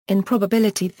In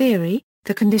probability theory,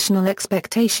 the conditional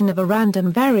expectation of a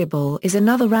random variable is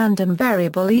another random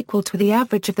variable equal to the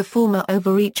average of the former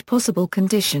over each possible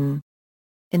condition.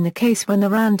 In the case when the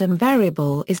random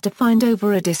variable is defined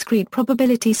over a discrete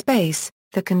probability space,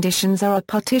 the conditions are a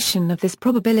partition of this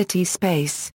probability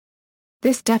space.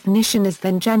 This definition is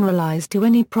then generalized to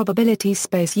any probability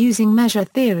space using measure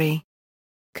theory.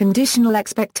 Conditional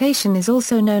expectation is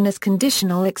also known as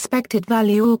conditional expected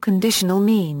value or conditional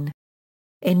mean.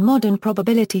 In modern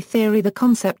probability theory, the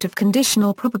concept of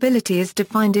conditional probability is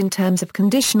defined in terms of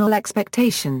conditional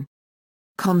expectation.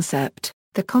 Concept: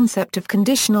 the concept of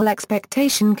conditional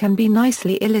expectation can be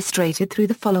nicely illustrated through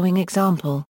the following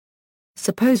example.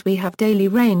 Suppose we have daily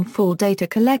rainfall data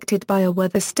collected by a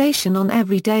weather station on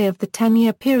every day of the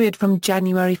 10-year period from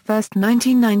January 1,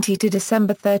 1990 to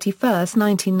December 31,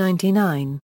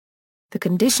 1999. The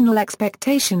conditional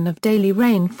expectation of daily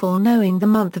rainfall knowing the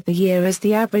month of the year is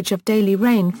the average of daily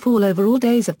rainfall over all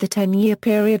days of the 10-year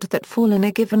period that fall in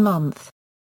a given month.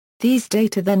 These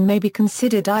data then may be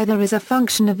considered either as a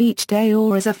function of each day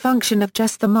or as a function of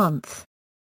just the month.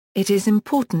 It is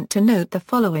important to note the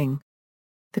following.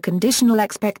 The conditional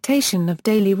expectation of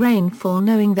daily rainfall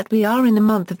knowing that we are in the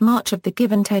month of March of the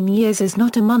given 10 years is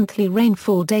not a monthly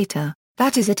rainfall data,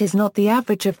 that is, it is not the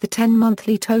average of the 10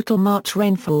 monthly total March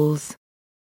rainfalls.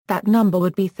 That number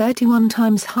would be 31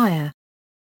 times higher.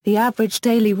 The average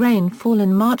daily rainfall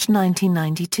in March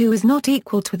 1992 is not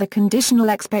equal to the conditional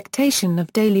expectation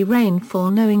of daily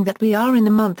rainfall knowing that we are in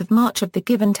the month of March of the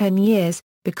given 10 years,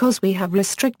 because we have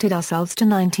restricted ourselves to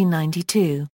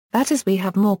 1992, that is, we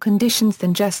have more conditions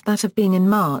than just that of being in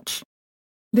March.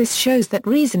 This shows that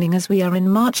reasoning as we are in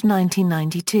March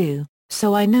 1992,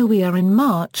 so I know we are in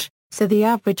March, so the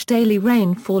average daily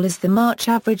rainfall is the March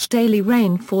average daily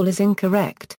rainfall is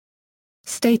incorrect.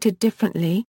 Stated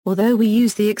differently, although we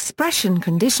use the expression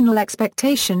conditional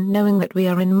expectation knowing that we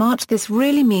are in March, this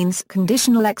really means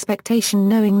conditional expectation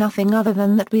knowing nothing other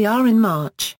than that we are in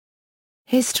March.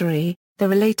 History: the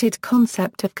related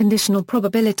concept of conditional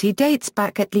probability dates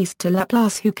back at least to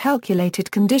Laplace, who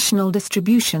calculated conditional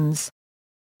distributions.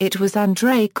 It was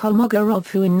Andrei Kolmogorov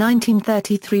who in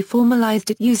 1933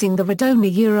 formalized it using the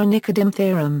Radoni-Euro-Nikodym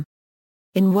theorem.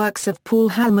 In works of Paul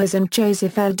Halmos and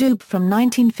Joseph L. Dubé from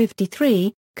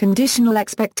 1953, conditional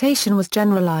expectation was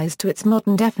generalized to its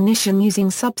modern definition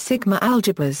using sub-sigma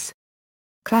algebras.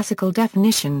 Classical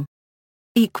definition: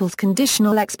 equals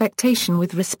conditional expectation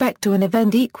with respect to an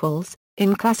event equals,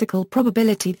 in classical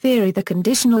probability theory, the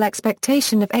conditional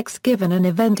expectation of x given an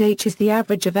event H is the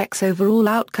average of x over all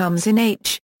outcomes in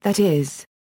H, that is,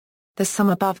 the sum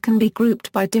above can be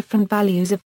grouped by different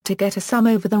values of, to get a sum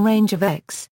over the range of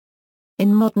x.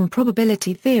 In modern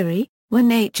probability theory,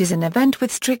 when H is an event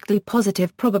with strictly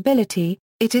positive probability,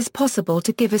 it is possible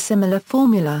to give a similar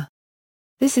formula.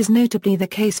 This is notably the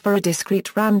case for a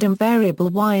discrete random variable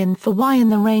y and for y in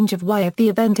the range of y if the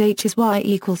event H is y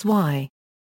equals y.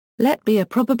 Let be a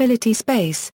probability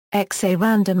space, x a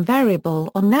random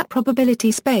variable on that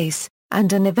probability space,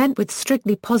 and an event with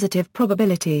strictly positive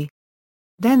probability.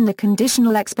 Then the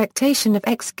conditional expectation of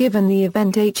x given the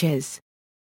event H is.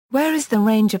 Where is the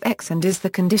range of x and is the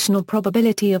conditional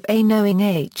probability of A knowing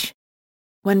H?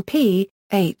 When P,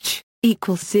 H,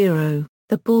 equals 0,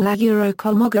 the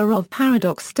Boola-Euro-Kolmogorov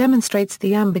paradox demonstrates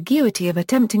the ambiguity of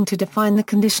attempting to define the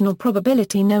conditional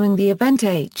probability knowing the event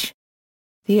H.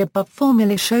 The above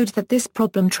formula showed that this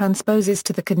problem transposes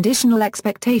to the conditional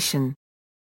expectation.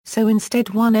 So instead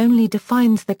one only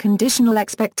defines the conditional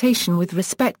expectation with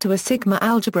respect to a sigma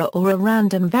algebra or a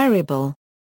random variable.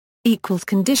 Equals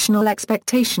conditional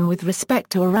expectation with respect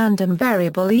to a random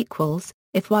variable equals,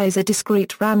 if y is a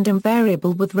discrete random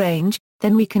variable with range,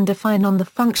 then we can define on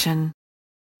the function.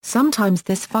 Sometimes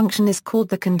this function is called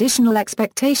the conditional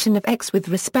expectation of x with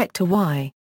respect to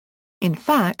y. In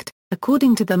fact,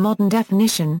 according to the modern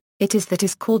definition, it is that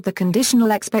is called the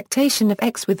conditional expectation of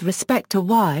x with respect to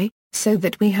y, so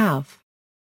that we have,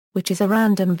 which is a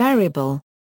random variable.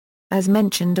 As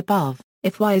mentioned above,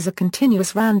 if y is a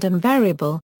continuous random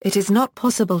variable, it is not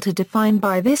possible to define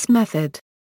by this method.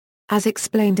 As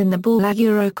explained in the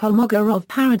Boola-Euro-Kolmogorov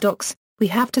paradox, we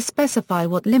have to specify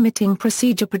what limiting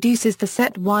procedure produces the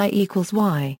set y equals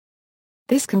y.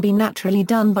 This can be naturally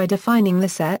done by defining the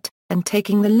set, and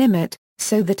taking the limit,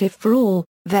 so that if for all,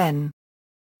 then.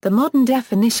 The modern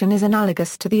definition is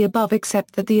analogous to the above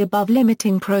except that the above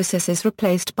limiting process is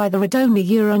replaced by the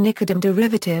Radoni-Euro-Nikodym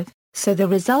derivative, so the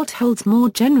result holds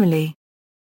more generally.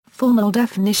 Formal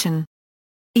definition: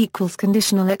 equals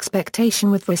conditional expectation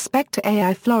with respect to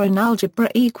AI Florin algebra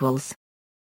equals.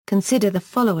 Consider the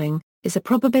following: is a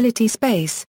probability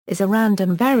space, is a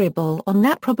random variable on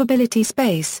that probability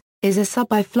space, is a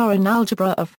sub-Florin algebra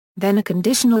of, then a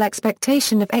conditional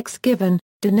expectation of x given,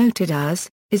 denoted as,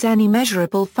 is any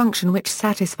measurable function which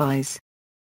satisfies.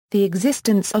 The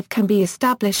existence of can be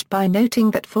established by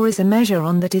noting that for is a measure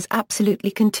on that is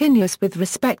absolutely continuous with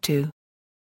respect to.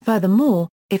 Furthermore,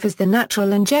 if is the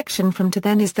natural injection from to,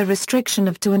 then is the restriction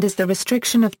of to and is the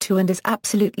restriction of to and is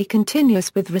absolutely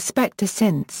continuous with respect to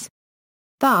since.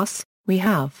 Thus, we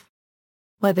have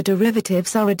where the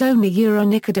derivatives are read-only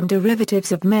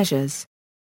derivatives of measures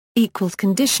equals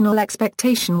conditional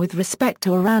expectation with respect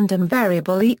to a random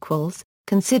variable equals,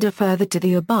 consider further to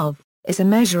the above, is a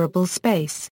measurable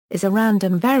space, is a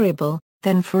random variable,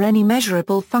 then for any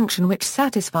measurable function which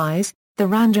satisfies, the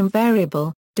random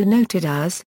variable, denoted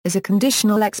as, is a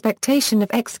conditional expectation of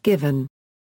x given.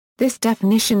 This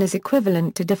definition is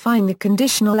equivalent to define the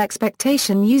conditional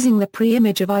expectation using the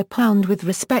preimage of I pound with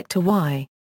respect to y.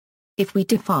 If we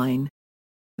define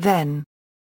then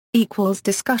equals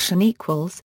discussion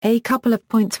equals, a couple of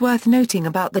points worth noting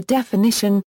about the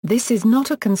definition, this is not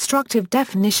a constructive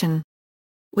definition.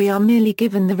 We are merely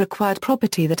given the required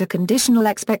property that a conditional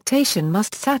expectation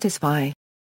must satisfy.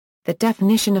 The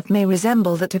definition of may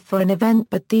resemble that of for an event,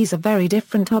 but these are very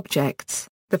different objects,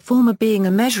 the former being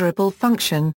a measurable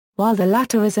function, while the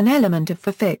latter is an element of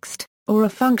for fixed, or a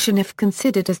function if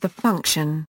considered as the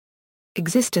function.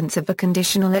 Existence of a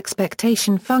conditional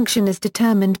expectation function is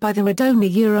determined by the read-only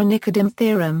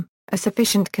theorem. A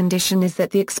sufficient condition is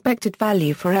that the expected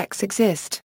value for x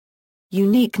exist.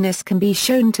 Uniqueness can be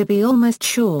shown to be almost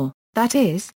sure, that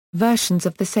is, versions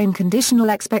of the same conditional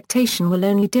expectation will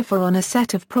only differ on a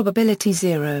set of probability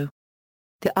 0.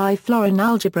 The I-Florin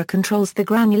algebra controls the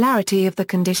granularity of the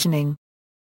conditioning.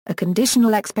 A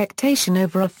conditional expectation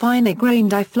over a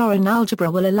finer-grained I-Florin algebra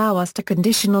will allow us to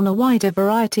condition on a wider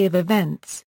variety of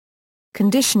events.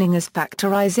 Conditioning as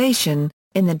factorization.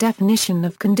 In the definition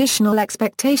of conditional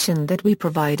expectation that we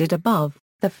provided above,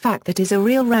 the fact that is a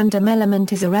real random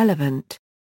element is irrelevant.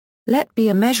 Let be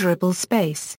a measurable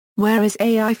space, where is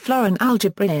a I-Florin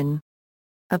algebra in.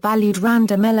 A valued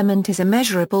random element is a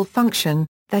measurable function,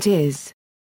 that is,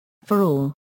 for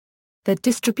all. The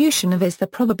distribution of is the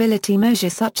probability measure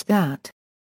such that.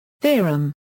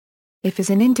 Theorem. If is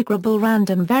an integrable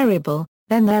random variable,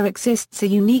 then there exists a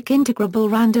unique integrable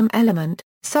random element,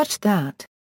 such that.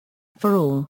 For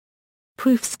all.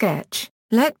 Proof sketch,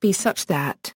 let be such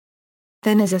that.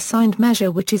 Then is a signed measure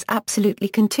which is absolutely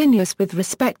continuous with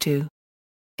respect to.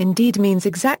 Indeed means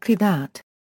exactly that.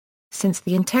 Since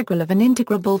the integral of an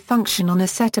integrable function on a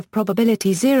set of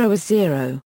probability 0 is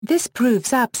 0, this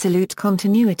proves absolute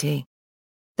continuity.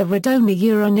 The read-only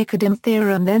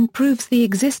theorem then proves the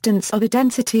existence of a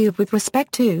density of with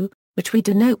respect to, which we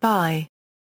denote by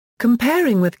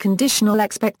comparing with conditional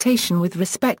expectation with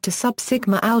respect to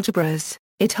sub-sigma algebras.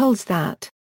 It holds that.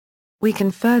 We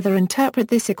can further interpret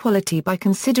this equality by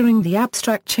considering the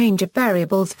abstract change of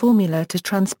variables formula to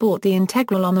transport the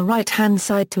integral on the right-hand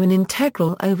side to an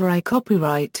integral over I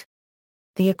copyright.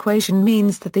 The equation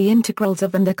means that the integrals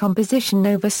of and the composition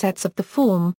over sets of the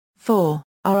form, 4,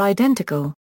 are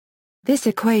identical. This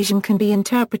equation can be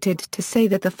interpreted to say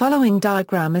that the following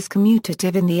diagram is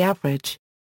commutative in the average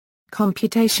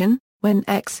computation. When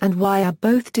x and y are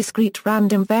both discrete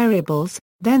random variables,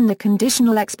 then the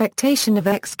conditional expectation of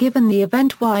x given the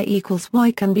event y equals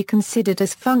y can be considered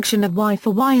as function of y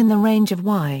for y in the range of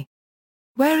y.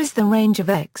 Where is the range of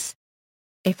x?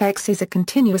 If x is a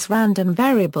continuous random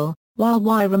variable, while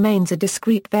y remains a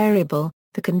discrete variable,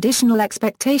 the conditional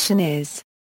expectation is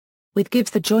with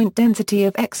gives the joint density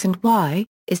of x and y,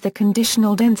 is the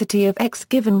conditional density of x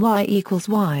given y equals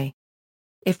y.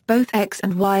 If both x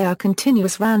and y are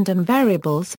continuous random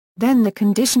variables, then the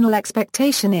conditional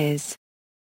expectation is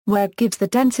where gives the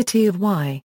density of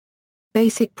y.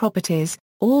 Basic properties.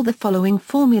 All the following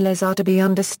formulas are to be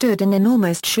understood in an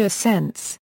almost sure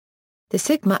sense. The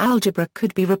sigma algebra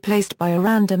could be replaced by a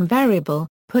random variable,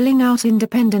 pulling out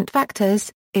independent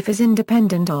factors, if is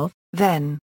independent of,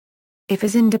 then. If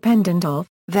is independent of,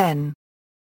 then.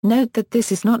 Note that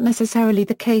this is not necessarily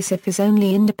the case if is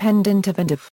only independent of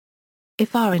and of.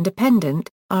 If are independent,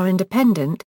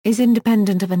 is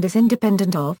independent of and is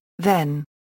independent of, then.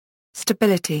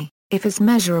 Stability, if is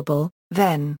measurable,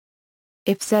 then.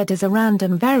 If z is a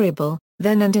random variable,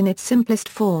 then and in its simplest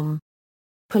form.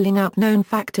 Pulling out known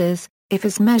factors, if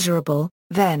is measurable,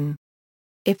 then.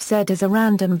 If z is a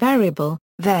random variable,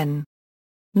 then.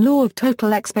 Law of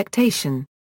total expectation.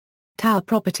 Tau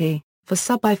property. For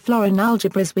sub-Florin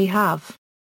algebras we have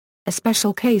a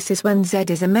special case is when z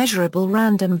is a measurable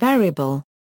random variable.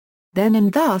 Then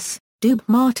and thus,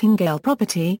 Doob-Martingale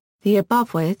property, the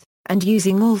above with, and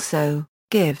using also,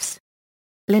 gives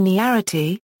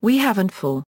linearity, we have and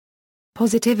for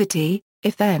positivity,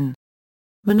 if-then.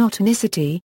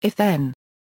 Monotonicity, if-then.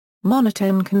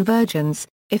 Monotone convergence,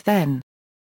 if-then.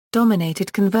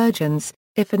 Dominated convergence,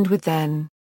 if and with-then.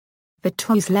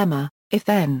 Vito's lemma,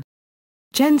 if-then.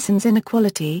 Jensen's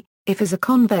inequality, if as a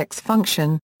convex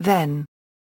function, then.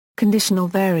 Conditional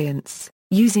variance.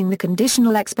 Using the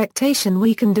conditional expectation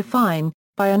we can define,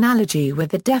 by analogy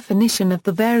with the definition of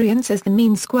the variance as the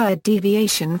mean squared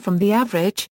deviation from the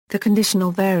average, the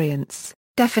conditional variance.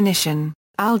 Definition,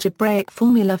 algebraic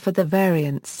formula for the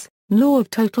variance, law of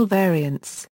total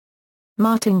variance.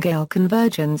 Martingale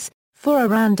convergence, for a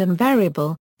random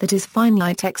variable, that is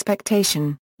finite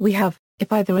expectation, we have,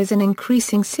 if either is an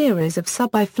increasing series of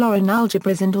sub-Florin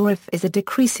algebras and or if is a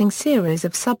decreasing series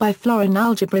of sub-Florin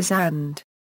algebras and.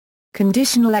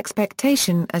 Conditional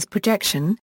expectation as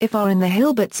projection, if R in the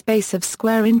Hilbert space of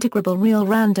square integrable real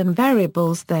random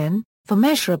variables then, for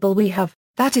measurable we have,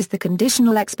 that is the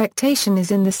conditional expectation is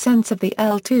in the sense of the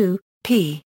L2,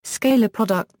 P, scalar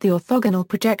product the orthogonal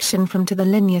projection from to the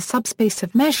linear subspace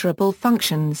of measurable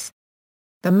functions.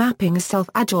 The mapping is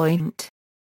self-adjoint.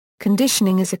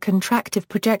 Conditioning is a contractive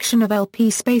projection of LP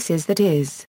spaces that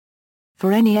is.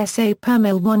 For any SA per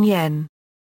mil 1 yen.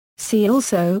 See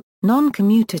also,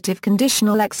 non-commutative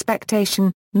conditional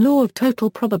expectation, law of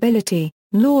total probability,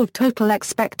 law of total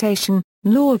expectation,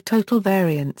 law of total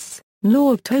variance,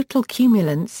 law of total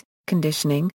cumulance,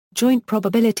 conditioning, joint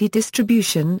probability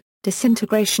distribution,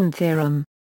 disintegration theorem.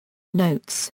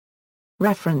 Notes.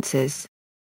 References.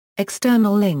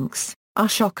 External links,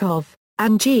 Ushakov,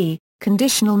 and G.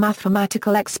 Conditional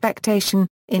Mathematical Expectation,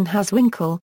 in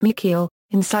Haswinkel, Mikhail,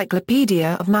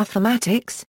 Encyclopedia of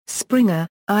Mathematics, Springer,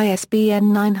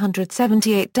 ISBN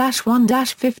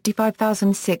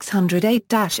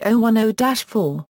 978-1-55608-010-4.